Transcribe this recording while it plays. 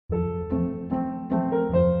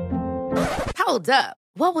Hold up.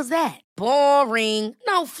 What was that? Boring.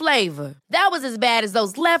 No flavor. That was as bad as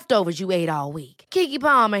those leftovers you ate all week. Keke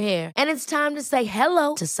Palmer here, and it's time to say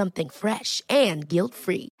hello to something fresh and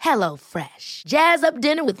guilt-free. Hello Fresh. Jazz up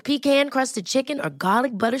dinner with pecan-crusted chicken or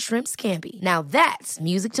garlic butter shrimp scampi. Now that's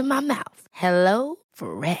music to my mouth. Hello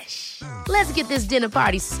Fresh. Let's get this dinner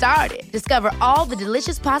party started. Discover all the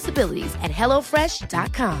delicious possibilities at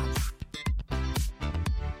hellofresh.com.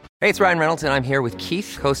 Hey, it's Ryan Reynolds, and I'm here with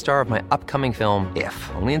Keith, co-star of my upcoming film,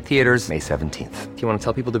 If, only in theaters May 17th. Do you want to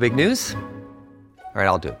tell people the big news? All right,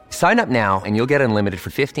 I'll do it. Sign up now and you'll get unlimited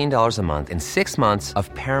for $15 a month and 6 months of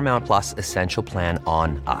Paramount Plus Essential Plan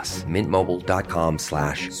on us.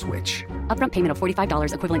 MintMobile.com/switch. Upfront payment of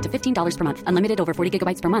 $45 equivalent to $15 per month. Unlimited over 40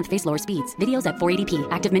 gigabytes per month. Face lower speeds. Videos at 480p.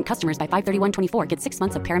 Active Mint customers by 531.24 get 6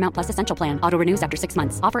 months of Paramount Plus Essential Plan. Auto renews after 6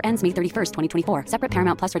 months. Offer ends May 31st, 2024. Separate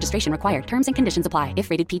Paramount Plus registration required. Terms and conditions apply if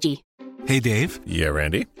rated PG. Hey, Dave. Yeah,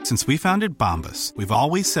 Randy. Since we founded Bombas, we've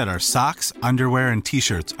always said our socks, underwear, and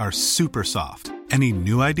T-shirts are super soft. Any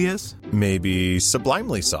new ideas? Maybe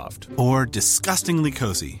sublimely soft. Or disgustingly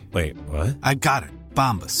cozy. Wait, what? I got it.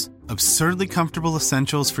 Bombas. Absurdly comfortable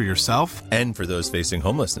essentials for yourself and for those facing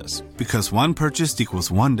homelessness. Because one purchased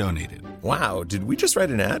equals one donated. Wow, did we just write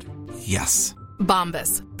an ad? Yes.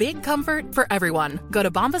 Bombas. Big comfort for everyone. Go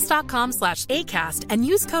to bombas.com/ACAST and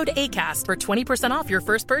use code ACAST for 20% off your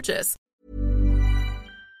first purchase.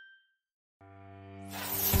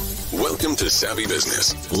 Welcome to Savvy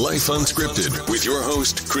Business, Life Unscripted, with your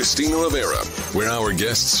host, Christina Rivera, where our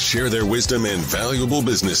guests share their wisdom and valuable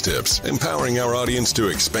business tips, empowering our audience to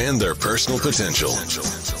expand their personal potential.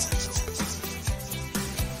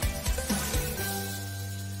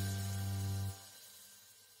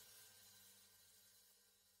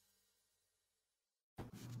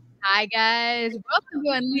 Hi, guys. Welcome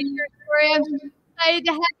to Unleash Your Story. I'm so excited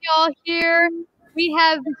to have you all here. We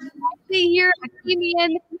have Ashley here, a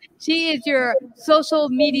comedian. She is your social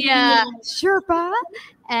media Sherpa.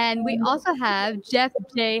 And we also have Jeff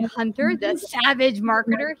J. Hunter, the savage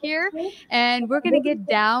marketer here. And we're going to get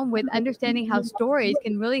down with understanding how stories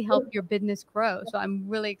can really help your business grow. So I'm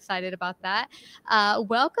really excited about that.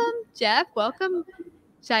 Welcome, Jeff. Welcome,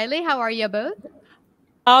 Shiley. How are you both?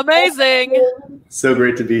 Amazing. So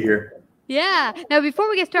great to be here. Yeah. Now, before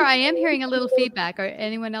we get started, I am hearing a little feedback. Are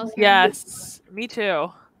anyone else hearing Yes. Me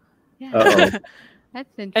too. Yeah. That's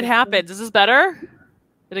interesting. It happens. Is this better?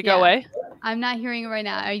 Did it go away? I'm not hearing it right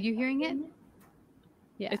now. Are you hearing it?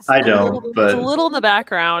 Yeah. I don't, but it's a little in the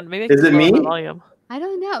background. Maybe I is can it me? the volume. I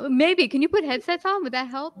don't know. Maybe. Can you put headsets on? Would that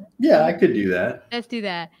help? Yeah, I could do that. Let's do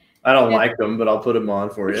that. I don't like them, but I'll put them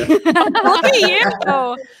on for you. Look at you.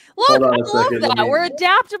 Look, Hold on I a love second, that. We're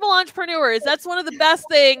adaptable entrepreneurs. That's one of the best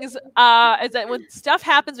things, is that when stuff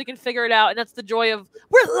happens, we can figure it out. And that's the joy of,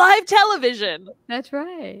 we're live television. That's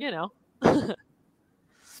right. You know.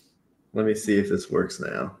 Let me see if this works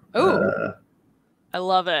now. Oh, I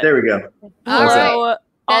love it. There we go. All right.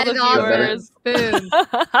 All the viewers. Boom.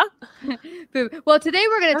 Boom. Well, today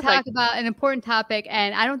we're going to talk about an important topic,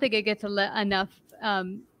 and I don't think it gets enough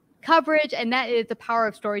coverage, and that is the power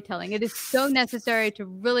of storytelling. It is so necessary to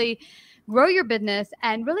really grow your business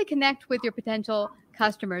and really connect with your potential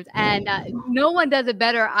customers. And no one does it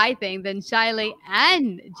better, I think, than Shiley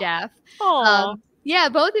and Jeff. Yeah,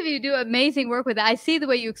 both of you do amazing work with it. I see the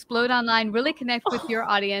way you explode online, really connect with your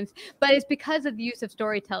audience, but it's because of the use of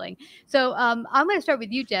storytelling. So I'm going to start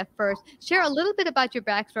with you, Jeff, first. Share a little bit about your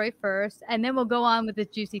backstory first, and then we'll go on with this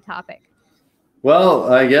juicy topic.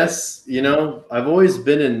 Well, I guess, I've always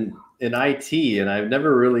been in IT, and I've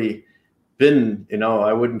never really been,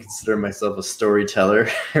 I wouldn't consider myself a storyteller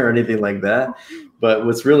or anything like that. But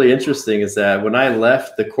what's really interesting is that when I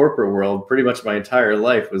left the corporate world, pretty much my entire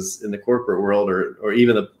life was in the corporate world or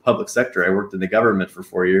even the public sector. I worked in the government for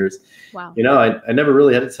 4 years. Wow. I never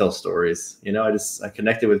really had to tell stories. I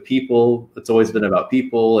connected with people. It's always been about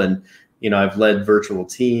people. And, I've led virtual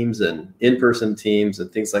teams and in-person teams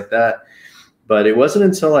and things like that. But it wasn't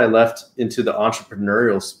until I left into the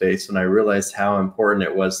entrepreneurial space when I realized how important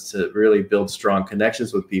it was to really build strong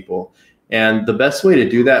connections with people. And the best way to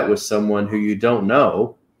do that with someone who you don't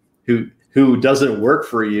know, who doesn't work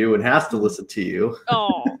for you and has to listen to you.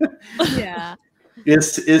 Oh, yeah.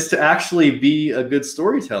 is to actually be a good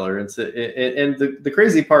storyteller. And the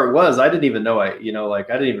crazy part was I didn't even know I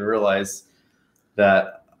didn't even realize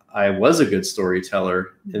that I was a good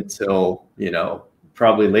storyteller until,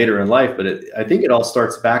 probably later in life. But I think it all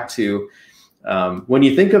starts back to when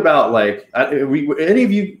you think about any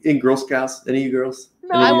of you in Girl Scouts, any of you girls?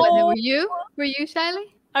 No. I wasn't. Were you, Shiley?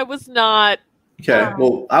 I was not. Okay.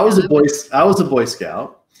 Well, I was a Boy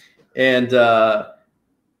Scout. And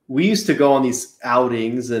we used to go on these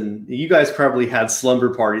outings, and you guys probably had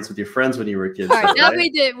slumber parties with your friends when you were kids. All right, right? we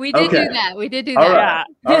did do that. We did do All that.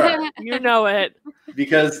 Right. All right. You know it.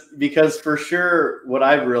 Because for sure, what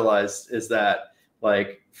I've realized is that,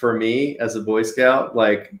 like, for me as a Boy Scout,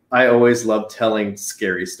 like, I always loved telling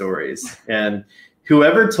scary stories, and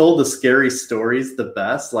whoever told the scary stories the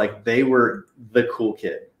best, like, they were the cool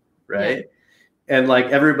kid, right? Yeah. And like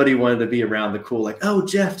everybody wanted to be around the cool, like, oh,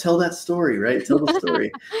 Jeff, tell that story, right? Tell the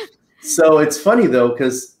story. So it's funny though,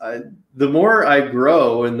 because the more I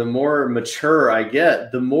grow and the more mature I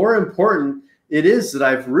get, the more important it is that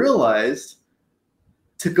I've realized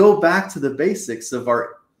to go back to the basics of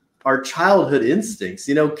our childhood instincts.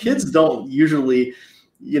 You know, kids don't usually,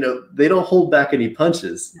 they don't hold back any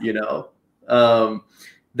punches,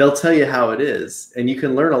 they'll tell you how it is, and you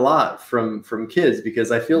can learn a lot from kids,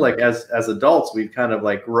 because I feel like as adults, we've kind of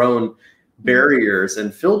like grown barriers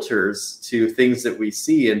and filters to things that we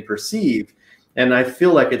see and perceive. And I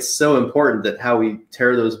feel like it's so important that how we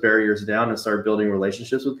tear those barriers down and start building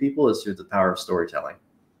relationships with people is through the power of storytelling.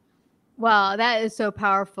 Wow, that is so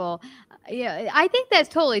powerful. Yeah, I think that's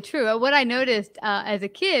totally true. What I noticed as a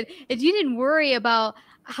kid is you didn't worry about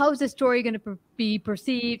how is the story going to be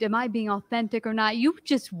perceived? Am I being authentic or not? You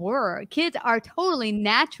just were. Kids are totally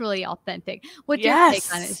naturally authentic. What's your take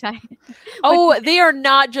on it, Shai? They are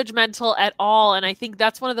not judgmental at all. And I think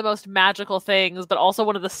that's one of the most magical things, but also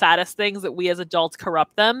one of the saddest things, that we as adults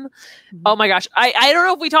corrupt them. Mm-hmm. Oh my gosh. I don't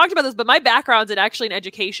know if we talked about this, but my background's actually in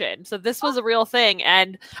education. So this was a real thing.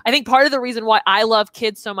 And I think part of the reason why I love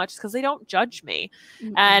kids so much is because they don't judge me.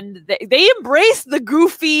 Mm-hmm. And they embrace the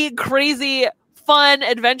goofy, crazy, fun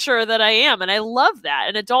adventure that I am. And I love that.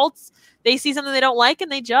 And adults, they see something they don't like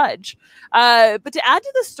and they judge. But to add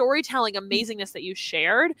to the storytelling amazingness that you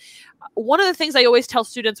shared, one of the things I always tell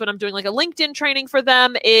students when I'm doing like a LinkedIn training for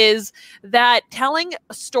them is that telling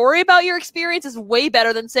a story about your experience is way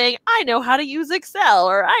better than saying, I know how to use Excel,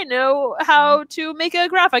 or I know how to make a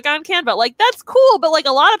graphic on Canva. Like, that's cool, but like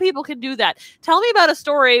a lot of people can do that. Tell me about a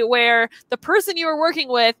story where the person you were working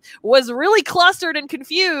with was really clustered and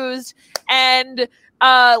confused, and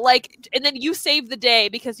then you saved the day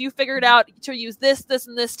because you figured out to use this,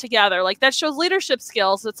 and this together. Like, that shows leadership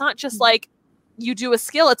skills. So it's not just like you do a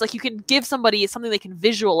skill. It's like you can give somebody something they can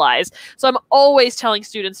visualize. So I'm always telling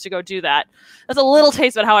students to go do that. That's a little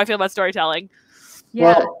taste about how I feel about storytelling.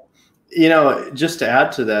 Yeah. Well, just to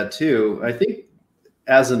add to that too, I think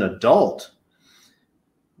as an adult,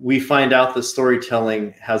 we find out that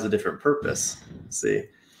storytelling has a different purpose. See?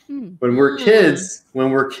 When we're kids, we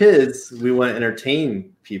want to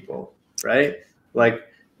entertain people, right? Like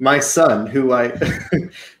my son, who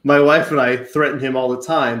my wife and I threaten him all the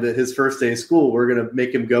time that his first day of school, we're going to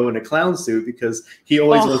make him go in a clown suit because he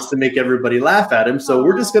always wants to make everybody laugh at him. So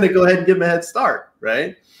we're just going to go ahead and give him a head start,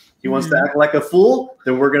 right? He wants to act like a fool,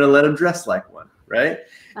 then we're going to let him dress like one, right?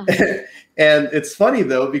 And it's funny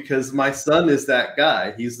though, because my son is that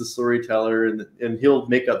guy. He's the storyteller, and he'll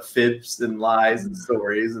make up fibs and lies and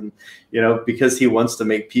stories, and because he wants to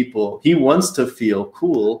make people, he wants to feel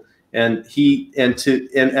cool, and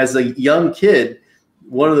as a young kid,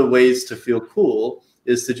 one of the ways to feel cool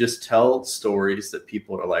is to just tell stories that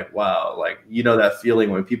people are like, wow, like, that feeling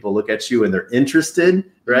when people look at you and they're interested,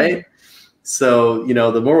 right? So,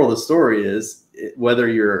 the moral of the story is, whether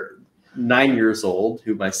you're 9 years old,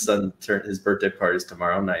 who my son turned his birthday party is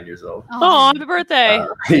tomorrow, 9 years old. Oh, happy birthday.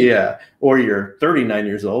 Yeah. Or you're 39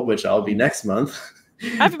 years old, which I'll be next month.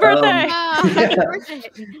 Happy birthday. Happy birthday.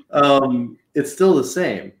 It's still the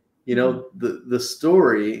same. The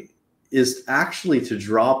story is actually to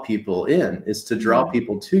draw people in, is to draw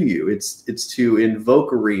people to you. It's to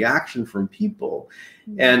invoke a reaction from people.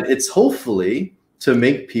 And it's hopefully to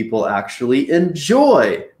make people actually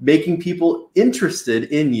enjoy making people interested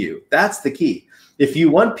in you. That's the key. If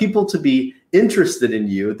you want people to be interested in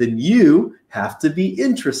you, then you have to be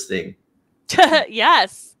interesting.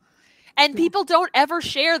 Yes. And people don't ever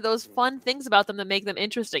share those fun things about them that make them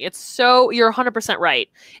interesting. You're 100% right.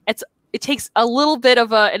 It takes a little bit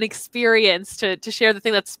of an experience to share the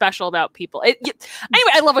thing that's special about people.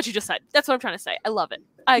 Anyway, I love what you just said. That's what I'm trying to say. I love it.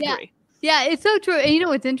 I agree. Yeah, it's so true. And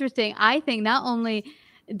what's interesting? I think not only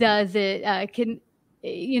does it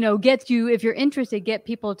get you, if you're interested, get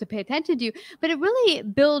people to pay attention to you, but it really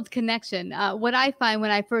builds connection. What I find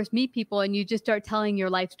when I first meet people and you just start telling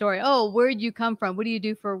your life story, oh, where did you come from? What do you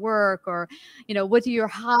do for work? Or, what are your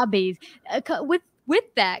hobbies?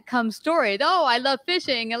 With that comes stories. Oh, I love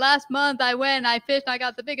fishing. And last month I fished, I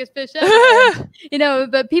got the biggest fish ever.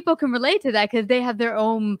 But people can relate to that because they have their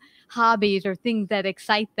own hobbies or things that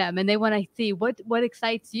excite them. And they want to see what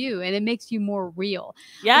excites you. And it makes you more real.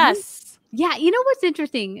 Yes. Yeah, you know what's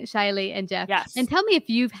interesting, Shiley and Jeff? Yes. And tell me if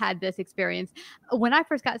you've had this experience. When I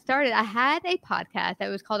first got started, I had a podcast that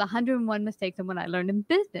was called 101 Mistakes and What I Learned in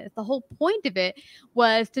Business. The whole point of it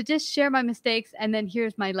was to just share my mistakes and then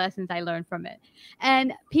here's my lessons I learned from it.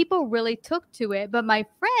 And people really took to it. But my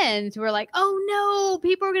friends were like, oh no,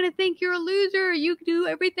 people are going to think you're a loser. You do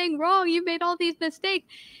everything wrong. You made all these mistakes.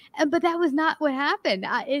 But that was not what happened.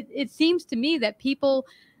 It seems to me that people,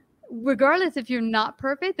 regardless if you're not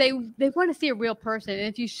perfect, they want to see a real person. And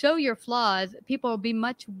if you show your flaws, people will be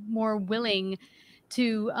much more willing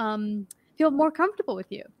to feel more comfortable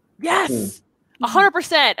with you. Yes.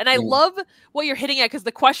 100%. And I love what you're hitting at, because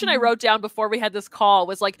the question I wrote down before we had this call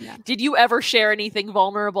was like, did you ever share anything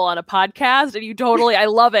vulnerable on a podcast? And you totally, I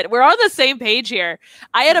love it. We're on the same page here.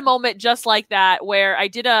 I had a moment just like that where I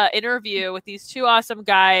did an interview with these two awesome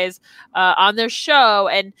guys on their show,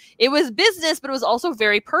 and it was business, but it was also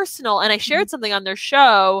very personal. And I shared something on their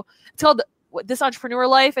show. It's called This Entrepreneur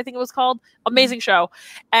Life, I think it was called. Amazing show.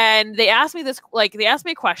 And they asked me they asked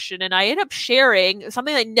me a question, and I ended up sharing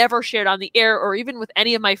something I never shared on the air or even with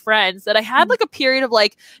any of my friends, that I had like a period of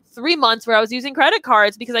like 3 months where I was using credit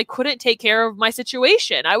cards because I couldn't take care of my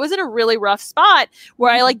situation. I was in a really rough spot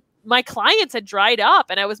where my clients had dried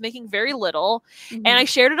up and I was making very little, and I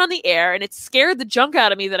shared it on the air, and it scared the junk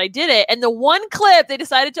out of me that I did it. And the one clip they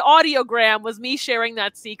decided to audiogram was me sharing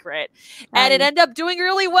that secret. And it ended up doing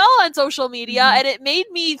really well on social media. And it made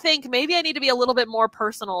me think maybe I need to be a little bit more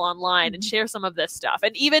personal online and share some of this stuff.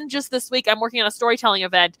 And even just this week, I'm working on a storytelling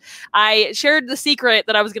event. I shared the secret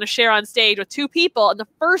that I was going to share on stage with 2 people. And the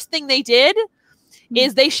first thing they did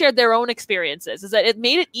is they shared their own experiences, is that it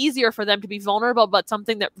made it easier for them to be vulnerable about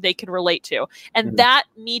something that they could relate to. And that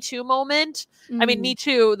Me Too moment, I mean, Me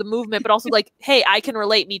Too, the movement, but also like, hey, I can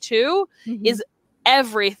relate, Me Too, is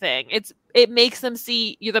everything. It makes them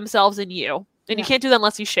see themselves in you. And you can't do that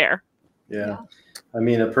unless you share. Yeah. I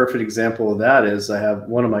mean, a perfect example of that is I have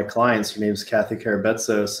one of my clients, her name's Kathy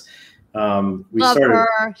Karabetsos. Love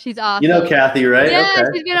her. She's awesome. You know Kathy, right? Yeah,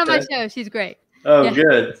 she's been on my show. She's great. Oh,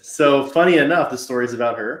 good. So funny enough, the story's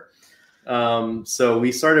about her. So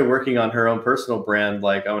we started working on her own personal brand,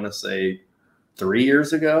 like I want to say 3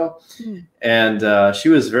 years ago. And she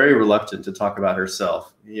was very reluctant to talk about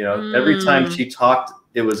herself. You know, every time she talked,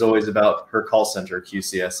 it was always about her call center,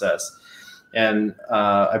 QCSS. And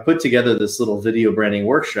I put together this little video branding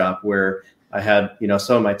workshop where I had,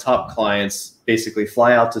 some of my top clients basically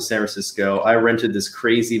fly out to San Francisco. I rented this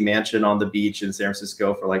crazy mansion on the beach in San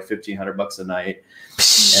Francisco for like $1,500 a night.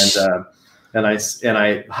 And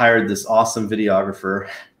I hired this awesome videographer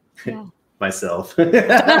myself.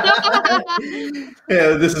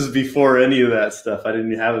 This is before any of that stuff. I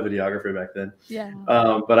didn't have a videographer back then.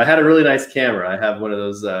 But I had a really nice camera. I have one of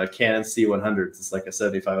those Canon C100s. It's like a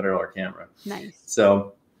 $7,500 camera. Nice.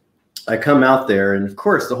 So I come out there, and of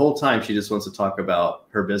course, the whole time she just wants to talk about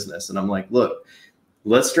her business. And I'm like, look,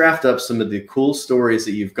 let's draft up some of the cool stories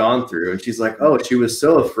that you've gone through. And she's like, oh, she was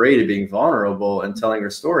so afraid of being vulnerable and telling her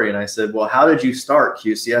story. And I said, well, how did you start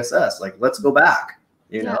QCSS? Like, let's go back,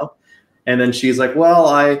 you know? And then she's like, well,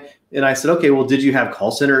 I said, okay, well, did you have call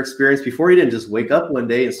center experience before? You didn't just wake up one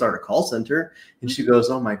day and start a call center. And she goes,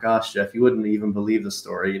 oh my gosh, Jeff, you wouldn't even believe the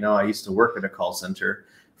story. I used to work at a call center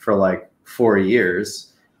for like 4 years.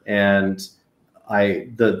 And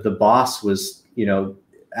the boss was,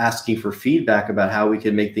 asking for feedback about how we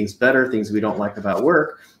could make things better, things we don't like about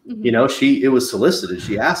work. It was solicited.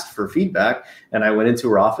 She asked for feedback, and I went into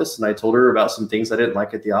her office and I told her about some things I didn't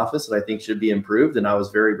like at the office that I think should be improved. And I was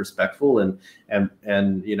very respectful and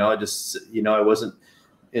I just, I wasn't,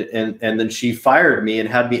 and then she fired me and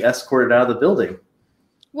had me escorted out of the building.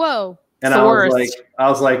 Whoa. And I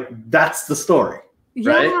was like, that's the story.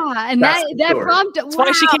 Right? Yeah, and that prompted. That's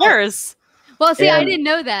why she cares. Well, see, I didn't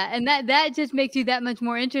know that, and that just makes you that much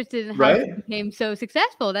more interested in how you became so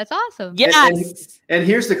successful. That's awesome. Yes. And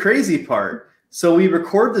here's the crazy part. So we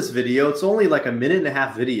record this video. It's only like a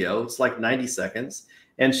 1.5-minute video. It's like 90 seconds.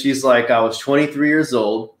 And she's like, I was 23 years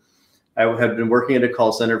old. I had been working at a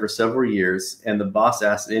call center for several years, and the boss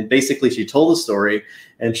asked, and basically she told the story,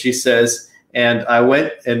 and she says, and I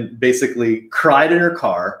went and basically cried in her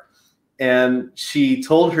car. And she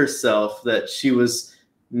told herself that she was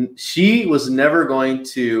never going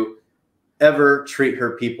to ever treat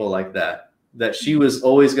her people like that, that she was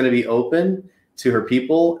always going to be open to her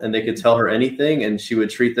people and they could tell her anything and she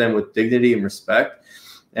would treat them with dignity and respect.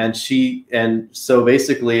 And she said,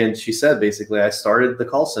 basically, I started the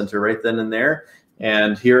call center right then and there.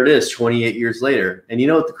 And here it is 28 years later. And you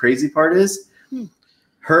know what the crazy part is?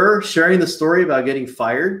 Her sharing the story about getting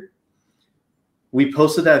fired. We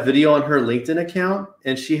posted that video on her LinkedIn account,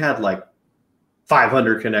 and she had like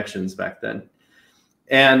 500 connections back then.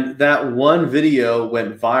 And that one video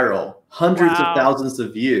went viral, hundreds of thousands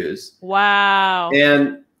of views. Wow.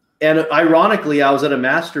 And ironically, I was at a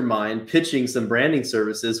mastermind pitching some branding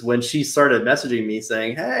services when she started messaging me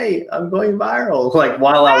saying, "Hey, I'm going viral." Like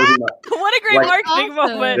while I was in what a great marketing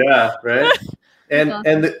moment. Yeah, right. And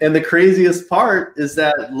the craziest part is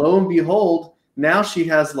that lo and behold, now she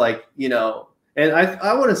has like, you know, and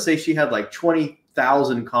I want to say she had like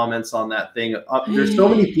 20,000 comments on that thing. There's so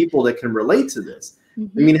many people that can relate to this. I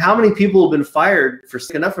mean, how many people have been fired for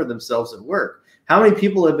sticking up for themselves at work? How many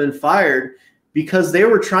people have been fired because they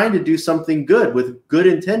were trying to do something good with good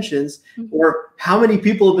intentions? Or how many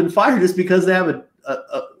people have been fired just because they have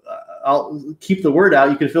I'll keep the word out,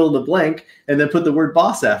 you can fill in the blank, and then put the word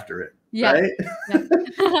boss after it. Yeah. Right?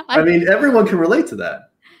 Yeah. I mean, everyone can relate to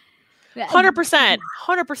that. 100%.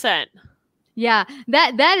 100%. Yeah,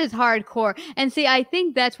 that is hardcore. And see, I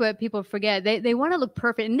think that's what people forget. They want to look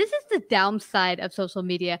perfect. And this is the downside of social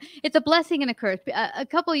media. It's a blessing and a curse. A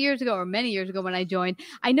couple of years ago, or many years ago when I joined,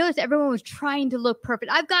 I noticed everyone was trying to look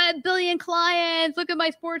perfect. I've got 1 billion clients. Look at my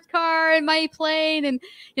sports car and my plane. And,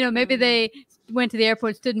 you know, maybe they went to the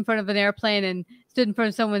airport, stood in front of an airplane and stood in front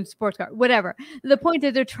of someone's sports car, whatever. The point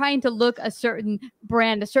is they're trying to look a certain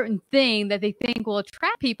brand, a certain thing that they think will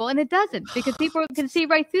attract people, and it doesn't, because people can see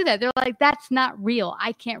right through that. They're like, that's not real.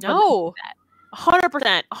 I can't relate to that.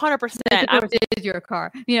 100%. 100%. Of course, it is your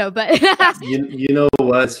car, you know, but you know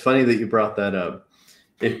what? It's funny that you brought that up.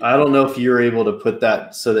 I don't know if you're able to put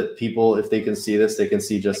that so that people, if they can see this, they can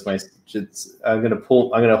see just my. I'm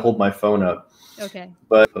gonna hold my phone up. Okay.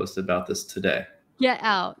 But I posted about this today. Get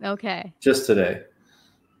out. Okay. Just today.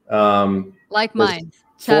 Like mine.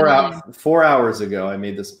 4 hours ago, I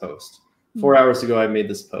made this post. 4 hours ago, I made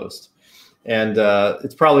this post. And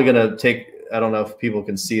it's probably going to take, I don't know if people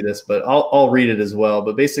can see this, but I'll read it as well.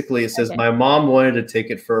 But basically, it says, My mom wanted to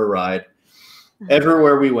take it for a ride.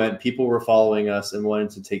 Everywhere we went, people were following us and wanted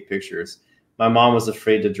to take pictures. My mom was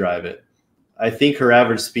afraid to drive it. I think her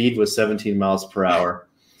average speed was 17 miles per hour.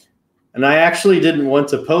 And I actually didn't want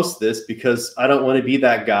to post this because I don't want to be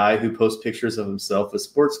that guy who posts pictures of himself with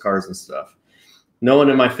sports cars and stuff. No one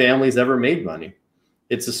in my family's ever made money.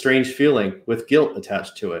 It's a strange feeling with guilt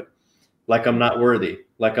attached to it. Like I'm not worthy,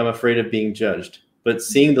 like I'm afraid of being judged. But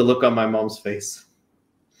seeing the look on my mom's face,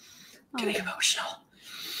 getting emotional,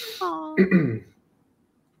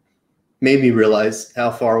 made me realize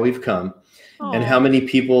how far we've come. And how many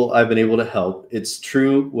people I've been able to help. It's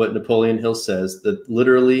true what Napoleon Hill says, that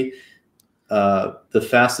literally the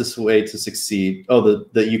fastest way to succeed,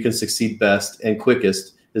 that you can succeed best and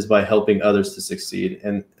quickest is by helping others to succeed.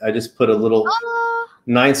 And I just put a little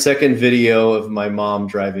 9-second video of my mom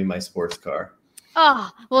driving my sports car.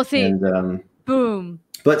 Oh, we'll see. And, boom.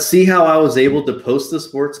 But see how I was able to post the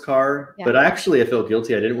sports car? Yeah. But actually I felt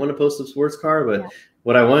guilty. I didn't want to post the sports car, but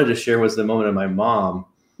what I wanted to share was the moment of my mom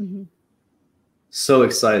so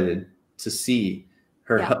excited to see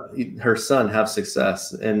her son have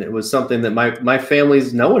success. And it was something that my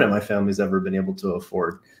family's, no one in my family's ever been able to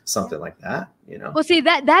afford something like that, you know? Well, see,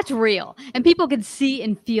 that's real. And people can see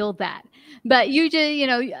and feel that. But you just, you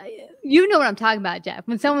know what I'm talking about, Jeff.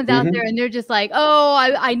 When someone's out there and they're just like, oh,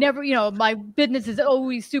 I never, my business is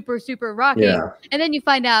always super, super rocky. Yeah. And then you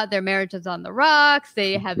find out their marriage is on the rocks.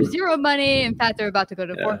 They have zero money. In fact, they're about to go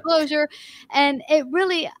to foreclosure. And it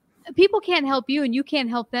really, people can't help you and you can't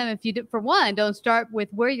help them if you, for one, don't start with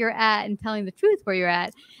where you're at and telling the truth where you're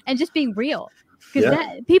at and just being real. Because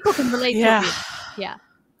people can relate to you. Yeah.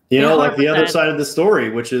 You know, like the other side of the story,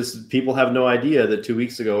 which is people have no idea that 2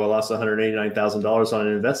 weeks ago I lost $189,000 on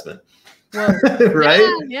an investment. Well, right?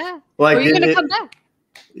 Yeah. Like you're going to come back.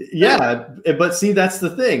 Yeah. But see, that's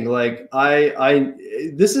the thing. Like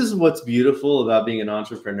this is what's beautiful about being an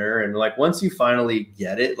entrepreneur. And like, once you finally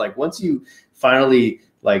get it, like once you finally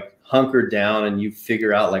like hunker down and you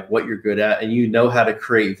figure out like what you're good at and you know how to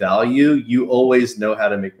create value, you always know how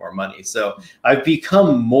to make more money. So I've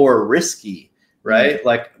become more risky. Right?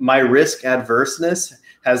 Like my risk adverseness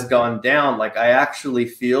has gone down. Like I actually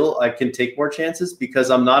feel I can take more chances because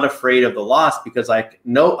I'm not afraid of the loss because I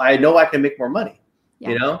know I can make more money,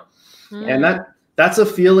 you know? And that's a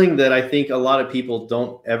feeling that I think a lot of people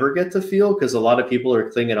don't ever get to feel because a lot of people are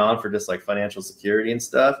clinging on for just like financial security and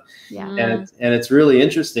stuff. Yeah. And it's really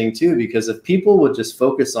interesting too, because if people would just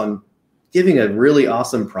focus on giving a really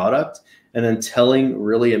awesome product and then telling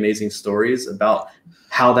really amazing stories about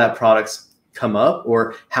how that product's come up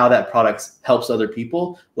or how that product helps other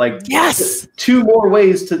people. Like yes, 2 more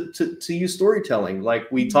ways to use storytelling.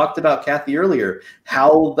 Like we talked about Kathy earlier,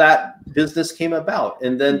 how that business came about,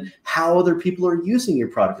 and then how other people are using your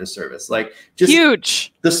product or service. Like just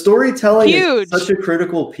huge. The storytelling is such a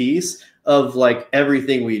critical piece of like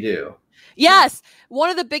everything we do. Yes. One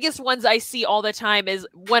of the biggest ones I see all the time is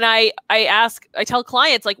when I tell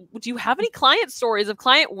clients, like, do you have any client stories of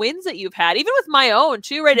client wins that you've had? Even with my own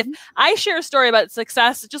too, right? If I share a story about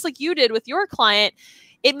success, just like you did with your client,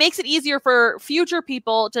 it makes it easier for future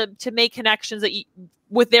people to make connections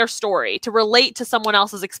with their story, to relate to someone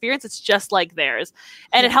else's experience. It's just like theirs.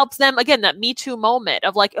 And it helps them, again, that Me Too moment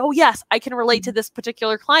of like, oh yes, I can relate to this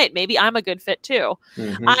particular client. Maybe I'm a good fit too.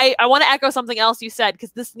 I want to echo something else you said,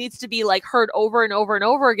 because this needs to be like heard over and over and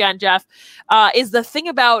over again, Jeff, is the thing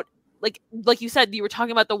about, like you said, you were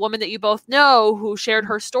talking about the woman that you both know who shared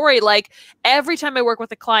her story. Like every time I work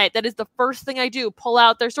with a client, that is the first thing I do, pull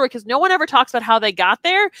out their story, because no one ever talks about how they got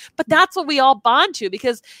there, but that's what we all bond to,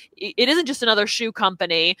 because it isn't just another shoe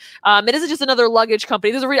company. It isn't just another luggage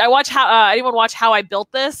company. There's I watch anyone watch How I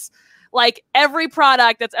Built This. Like every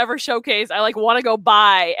product that's ever showcased, I like want to go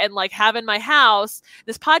buy and like have in my house.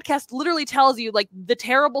 This podcast literally tells you like the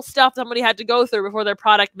terrible stuff somebody had to go through before their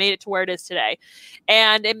product made it to where it is today.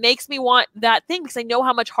 And it makes me want that thing, because I know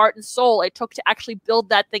how much heart and soul it took to actually build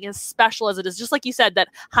that thing as special as it is. Just like you said, that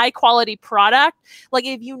high quality product, like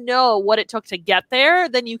if you know what it took to get there,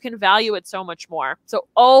 then you can value it so much more. So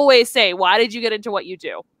always say, why did you get into what you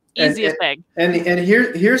do? Easiest thing. And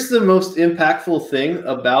here's the most impactful thing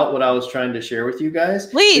about what I was trying to share with you guys.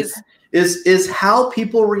 Please. Is how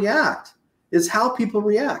people react.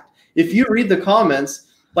 If you read the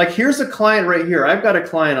comments, like here's a client right here. I've got a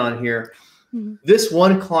client on here. This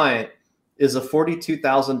one client is a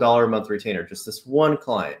 $42,000 a month retainer. Just this one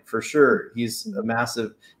client for sure. He's a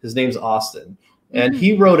massive, his name's Austin. And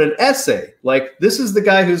he wrote an essay. Like this is the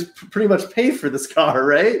guy who's pretty much paid for this car,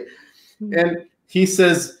 right? And he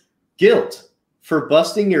says, guilt for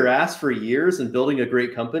busting your ass for years and building a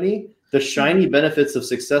great company. The shiny benefits of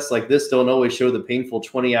success like this don't always show the painful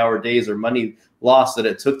 20-hour days or money lost that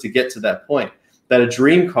it took to get to that point. That a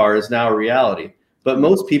dream car is now a reality. But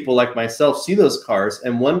most people like myself see those cars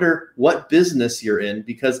and wonder what business you're in,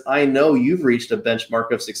 because I know you've reached a benchmark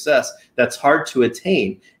of success that's hard to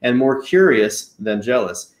attain and more curious than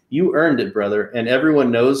jealous. You earned it, brother, and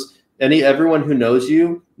everyone who knows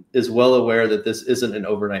you is well aware that this isn't an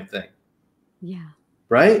overnight thing. Yeah.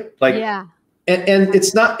 Right? Like, yeah. And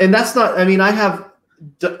it's not, and that's not, I mean, I have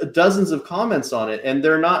dozens of comments on it, and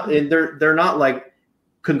they're not like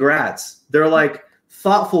congrats. They're like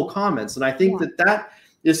thoughtful comments. And I think that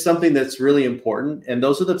is something that's really important. And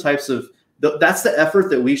those are the types of, that's the effort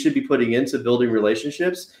that we should be putting into building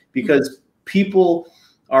relationships, because people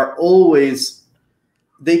are always,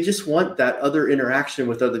 they just want that other interaction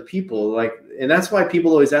with other people. Like, and that's why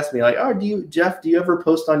people always ask me like, oh, do you ever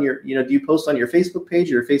post on your, do you post on your Facebook page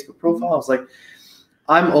or your Facebook profile? I was like,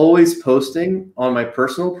 I'm always posting on my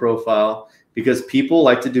personal profile because people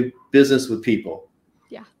like to do business with people.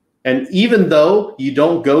 Yeah. And even though you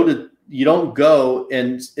don't go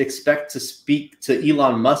and expect to speak to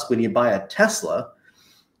Elon Musk when you buy a Tesla,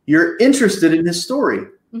 you're interested in his story.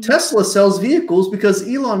 Tesla sells vehicles because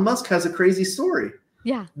Elon Musk has a crazy story.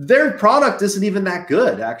 Yeah, their product isn't even that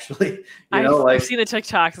good, actually. I've seen the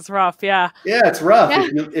TikToks. It's rough. Yeah, it's rough.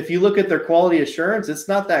 Yeah. If you look at their quality assurance, it's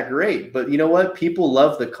not that great. But you know what? People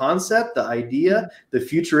love the concept, the idea, the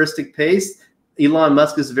futuristic pace. Elon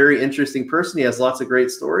Musk is a very interesting person. He has lots of great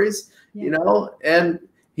stories. And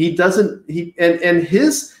he doesn't.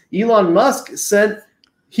 Elon Musk sent.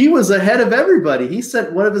 He was ahead of everybody. He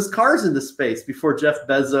sent one of his cars into space before Jeff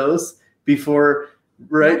Bezos, before.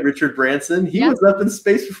 Right, Richard Branson. He was up in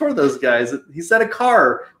space before those guys. He sent a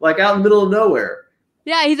car like out in the middle of nowhere.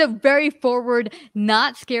 Yeah, he's a very forward,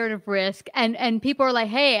 not scared of risk, and people are like,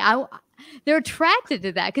 hey, they're attracted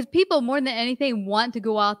to that, because people more than anything want to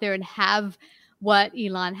go out there and have what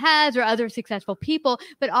Elon has or other successful people,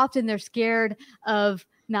 but often they're scared of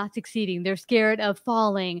not succeeding. They're scared of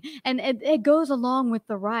falling. And it goes along with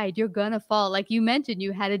the ride. You're going to fall. Like you mentioned,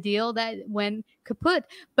 you had a deal that went kaput,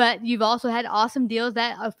 but you've also had awesome deals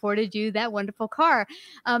that afforded you that wonderful car.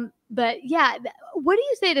 But yeah, what do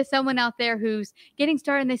you say to someone out there who's getting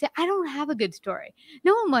started and they say, I don't have a good story.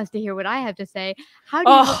 No one wants to hear what I have to say. How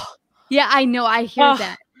do you? Yeah, I know. I hear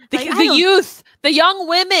that. The youth, the young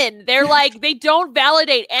women, they're like, they don't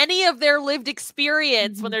validate any of their lived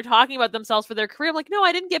experience when they're talking about themselves for their career. I'm like, no,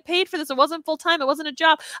 I didn't get paid for this. It wasn't full time. It wasn't a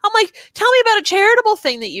job. I'm like, tell me about a charitable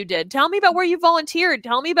thing that you did. Tell me about where you volunteered.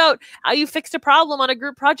 Tell me about how you fixed a problem on a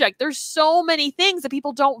group project. There's so many things that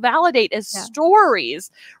people don't validate as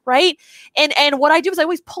stories, right? And what I do is I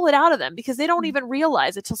always pull it out of them because they don't even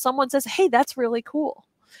realize it till someone says, hey, that's really cool.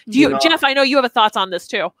 Jeff, I know you have thoughts on this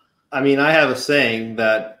too. I mean, I have a saying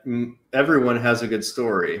that everyone has a good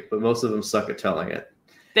story, but most of them suck at telling it.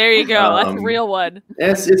 There you go. That's a real one.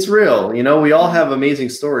 It's real. You know, we all have amazing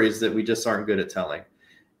stories that we just aren't good at telling.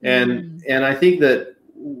 And I think that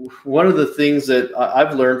one of the things that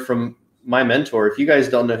I've learned from my mentor, if you guys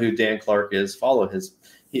don't know who Dan Clark is, follow his.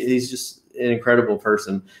 He's just an incredible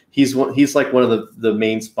person. He's like one of the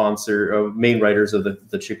main writers of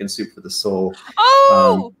the Chicken Soup for the Soul.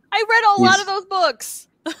 Oh, I read a lot of those books.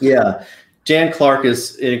 Yeah. Dan Clark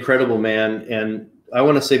is an incredible man. And I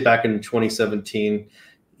want to say back in 2017,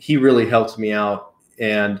 he really helped me out.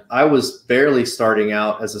 And I was barely starting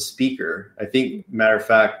out as a speaker. I think, matter of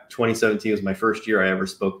fact, 2017 was my first year I ever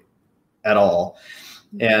spoke at all.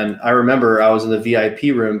 And I remember I was in the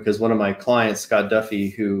VIP room because one of my clients, Scott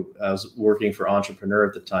Duffy, who I was working for Entrepreneur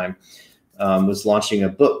at the time, was launching a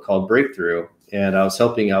book called Breakthrough. And I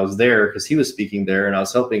was there because he was speaking there and I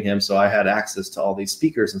was helping him. So I had access to all these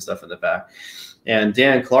speakers and stuff in the back. And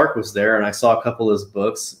Dan Clark was there and I saw a couple of his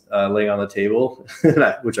books laying on the table,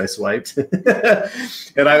 which I swiped.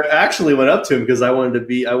 And I actually went up to him because I wanted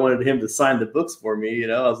him to sign the books for me. You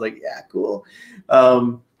know, I was like, yeah, cool.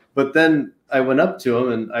 But then I went up to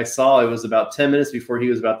him and I saw it was about 10 minutes before he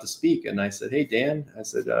was about to speak. And I said, hey, Dan, I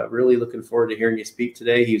said, really looking forward to hearing you speak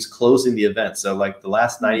today. He was closing the event. So like the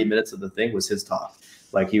last 90 minutes of the thing was his talk.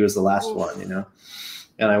 Like he was the last one, you know?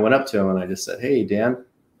 And I went up to him and I just said, hey, Dan,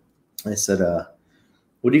 I said,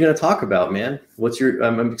 what are you going to talk about, man?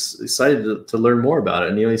 I'm excited to learn more about it.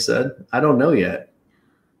 And he said, I don't know yet.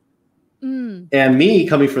 And me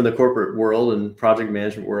coming from the corporate world and project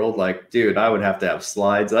management world, like, dude, I would have to have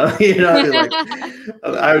slides. You know, like,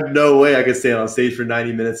 I would no way I could stay on stage for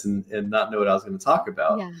 90 minutes and not know what I was going to talk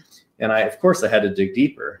about. Yeah. And of course I had to dig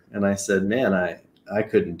deeper. And I said, man, I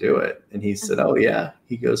couldn't do it. And he said, oh yeah.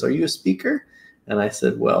 He goes, are you a speaker? And I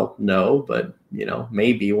said, well, no, but you know,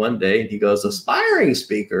 maybe one day. And he goes, aspiring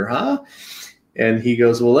speaker, huh? And he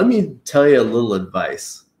goes, well, let me tell you a little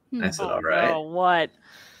advice. I said, all right. Oh, what?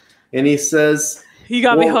 And he says, you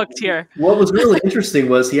got me hooked here. What was really interesting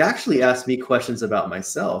was he actually asked me questions about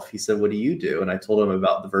myself. He said, what do you do? And I told him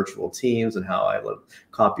about the virtual teams and how I love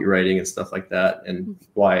copywriting and stuff like that. And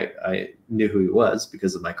why I knew who he was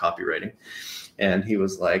because of my copywriting. And he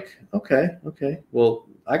was like, okay. Well,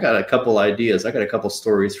 I got a couple ideas. I got a couple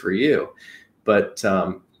stories for you. But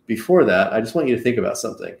before that, I just want you to think about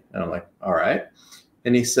something. And I'm like, all right.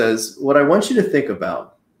 And he says, what I want you to think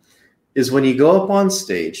about is when you go up on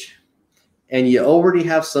stage and you already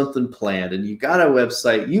have something planned and you got a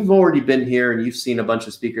website, you've already been here and you've seen a bunch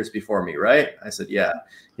of speakers before me, right? I said, yeah.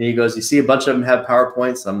 And he goes, you see a bunch of them have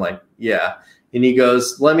PowerPoints? I'm like, yeah. And he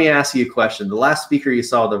goes, let me ask you a question. The last speaker you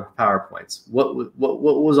saw the PowerPoints, what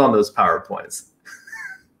was on those PowerPoints?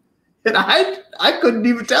 And I couldn't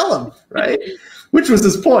even tell him, right? Which was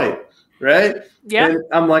his point, right? Yeah. And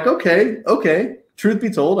I'm like, okay. Truth be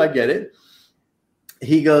told, I get it.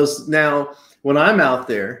 He goes, now, when I'm out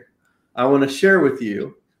there, I want to share with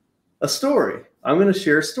you a story. I'm going to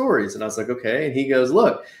share stories. And I was like, okay. And he goes,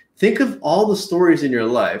 look, think of all the stories in your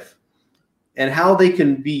life and how they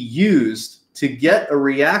can be used to get a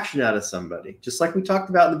reaction out of somebody. Just like we talked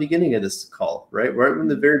about in the beginning of this call, right? Right in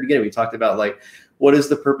the very beginning, we talked about like, what is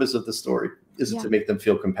the purpose of the story? Is it to make them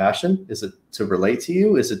feel compassion? Is it to relate to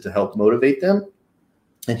you? Is it to help motivate them?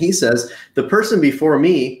 And he says, the person before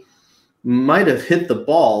me might have hit the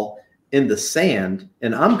ball in the sand,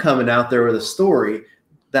 and I'm coming out there with a story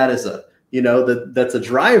that is that's a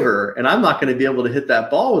driver, and I'm not going to be able to hit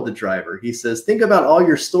that ball with the driver. He says, think about all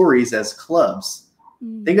your stories as clubs.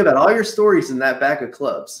 Think about all your stories in that bag of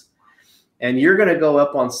clubs, and you're going to go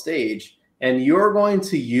up on stage, and you're going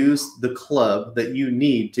to use the club that you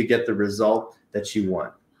need to get the result that you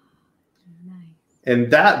want. Nice.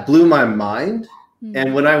 And that blew my mind.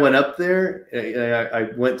 And when I went up there,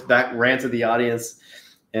 I went back, ran to the audience,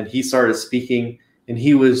 and he started speaking. And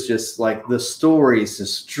he was just like, the stories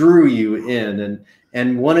just drew you in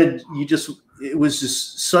and wanted you it was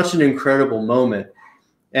just such an incredible moment.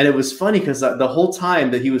 And it was funny because the whole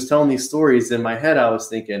time that he was telling these stories in my head, I was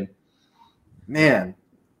thinking, man,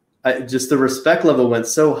 just the respect level went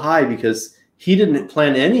so high because he didn't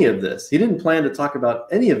plan any of this. He didn't plan to talk about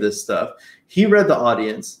any of this stuff. He read the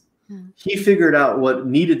audience. He figured out what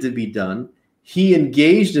needed to be done. He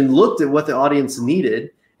engaged and looked at what the audience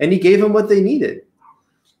needed, and he gave them what they needed.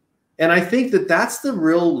 And I think that that's the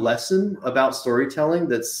real lesson about storytelling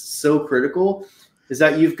that's so critical, is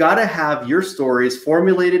that you've got to have your stories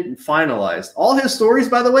formulated and finalized. All his stories,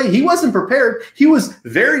 by the way, he wasn't prepared. He was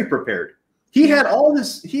very prepared. He had all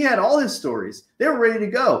his stories. They were ready to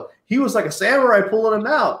go. He was like a samurai pulling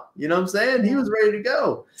them out. You know what I'm saying? He was ready to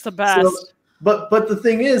go. It's the best. So, but the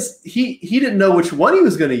thing is, he didn't know which one he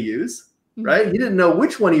was going to use, right? He didn't know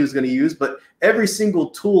which one he was going to use, but every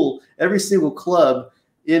single tool, every single club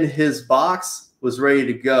in his box was ready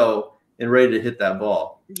to go and ready to hit that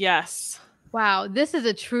ball. Yes. Wow, this is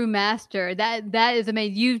a true master. That is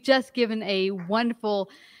amazing. You've just given a wonderful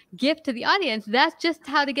gift to the audience. That's just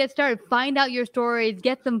how to get started. Find out your stories,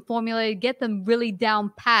 get them formulated, get them really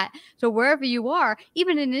down pat. So wherever you are,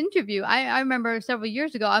 even in an interview, I remember several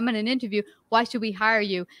years ago, I'm in an interview. Why should we hire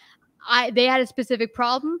you? They had a specific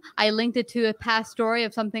problem. I linked it to a past story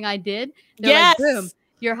of something I did. They're like, boom,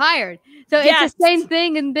 you're hired. So it's the same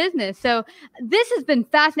thing in business. So this has been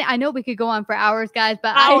fascinating. I know we could go on for hours, guys,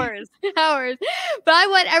 but hours. But I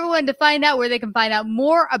want everyone to find out where they can find out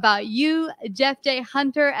more about you, Jeff J.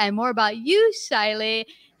 Hunter, and more about you, Shiley.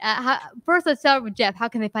 First, let's start with Jeff. How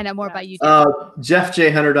can they find out more about you, Jeff?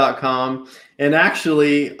 JeffJHunter.com. And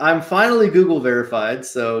actually, I'm finally Google verified.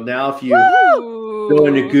 So now if you go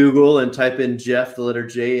into Google and type in Jeff, the letter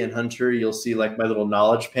J, and Hunter, you'll see like my little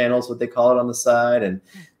knowledge panels, what they call it, on the side. And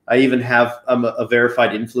I even I'm a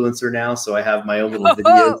verified influencer now. So I have my own little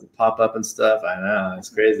videos that pop up and stuff. I know, it's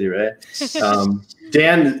crazy, right?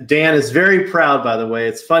 Dan is very proud, by the way.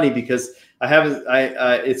 It's funny because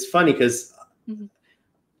it's funny because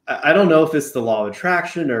I don't know if it's the law of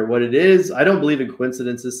attraction or what it is. I don't believe in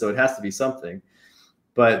coincidences, so it has to be something.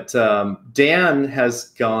 But Dan has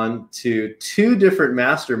gone to 2 different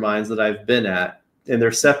masterminds that I've been at, and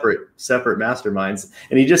they're separate masterminds.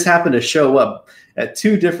 And he just happened to show up at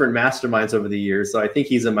 2 different masterminds over the years. So I think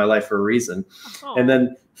he's in my life for a reason. Oh. And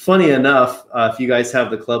then funny enough, if you guys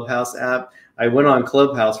have the Clubhouse app, I went on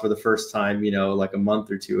Clubhouse for the first time, like a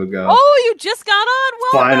month or 2 ago. Oh, you just got on?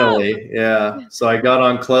 Welcome. Finally, yeah. So I got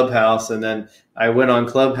on Clubhouse, and then I went on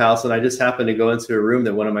Clubhouse, and I just happened to go into a room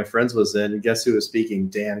that one of my friends was in. And guess who was speaking?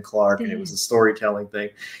 Dan Clark, and it was a storytelling thing.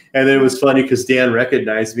 And then it was funny because Dan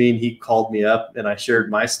recognized me, and he called me up, and I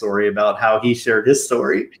shared my story about how he shared his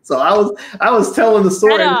story. So I was telling the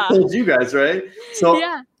story I told you guys, right? So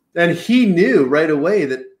and he knew right away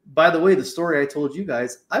that, by the way, the story I told you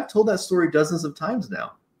guys, I've told that story dozens of times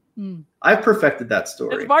now. I've perfected that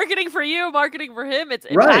story. It's marketing for you, marketing for him. It's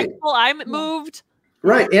impactful. I'm moved.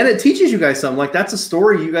 Right. And it teaches you guys something. Like, that's a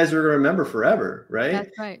story you guys are going to remember forever, right?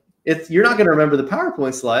 That's right. You're not going to remember the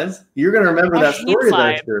PowerPoint slides. You're going to remember that story that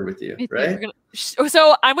I shared with you, right?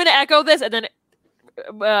 So I'm going to echo this and then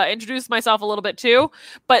introduce myself a little bit too,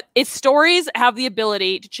 but its stories have the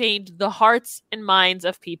ability to change the hearts and minds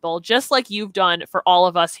of people, just like you've done for all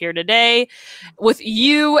of us here today with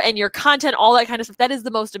you and your content, all that kind of stuff. That is the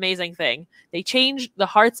most amazing thing. They change the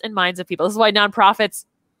hearts and minds of people. This is why nonprofits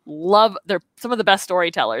they're some of the best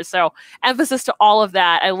storytellers. So emphasis to all of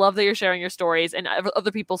that. I love that you're sharing your stories and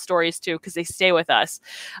other people's stories too, because they stay with us.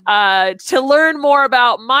 To learn more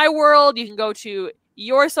about my world, you can go to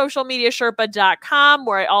yoursocialmediasherpa.com,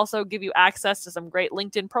 where I also give you access to some great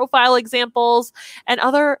LinkedIn profile examples and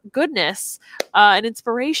other goodness and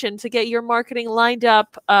inspiration to get your marketing lined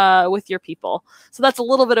up with your people. So that's a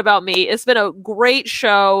little bit about me. It's been a great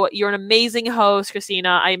show. You're an amazing host,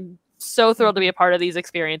 Christina. I'm so thrilled to be a part of these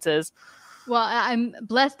experiences. Well, I'm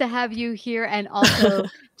blessed to have you here. And also,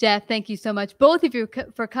 Jeff, thank you so much, both of you,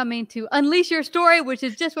 for coming to unleash your story, which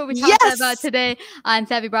is just what we talked about today on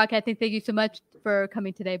Savvy Broadcasting. Thank you so much for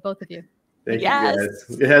coming today, both of you. Thank you, guys.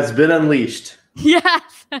 It has been unleashed.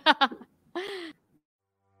 Yes.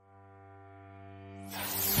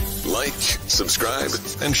 Like, subscribe,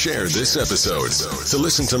 and share this episode. To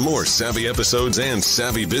listen to more savvy episodes and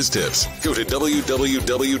savvy biz tips, go to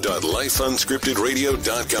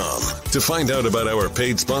www.lifeunscriptedradio.com. To find out about our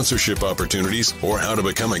paid sponsorship opportunities or how to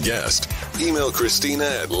become a guest, email Christina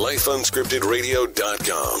at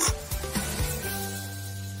lifeunscriptedradio.com.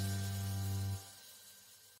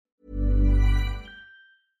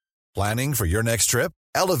 Planning for your next trip?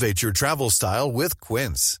 Elevate your travel style with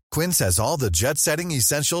Quince. Quince has all the jet-setting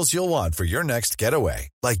essentials you'll want for your next getaway,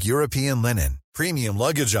 like European linen, premium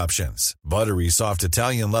luggage options, buttery soft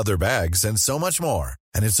Italian leather bags, and so much more.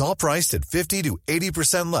 And it's all priced at 50 to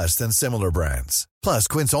 80% less than similar brands. Plus,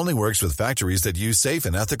 Quince only works with factories that use safe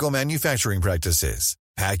and ethical manufacturing practices.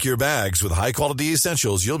 Pack your bags with high-quality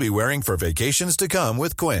essentials you'll be wearing for vacations to come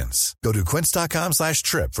with Quince. Go to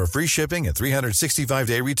quince.com/trip for free shipping and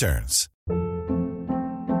 365-day returns.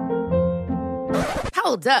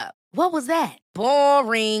 Hold up. What was that?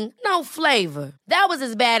 Boring. No flavor. That was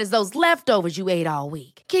as bad as those leftovers you ate all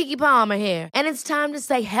week. Keke Palmer here, and it's time to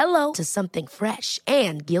say hello to something fresh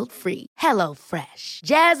and guilt-free. HelloFresh.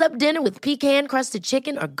 Jazz up dinner with pecan-crusted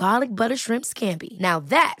chicken or garlic butter shrimp scampi. Now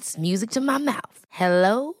that's music to my mouth.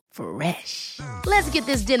 HelloFresh. Let's get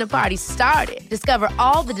this dinner party started. Discover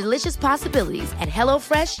all the delicious possibilities at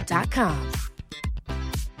HelloFresh.com.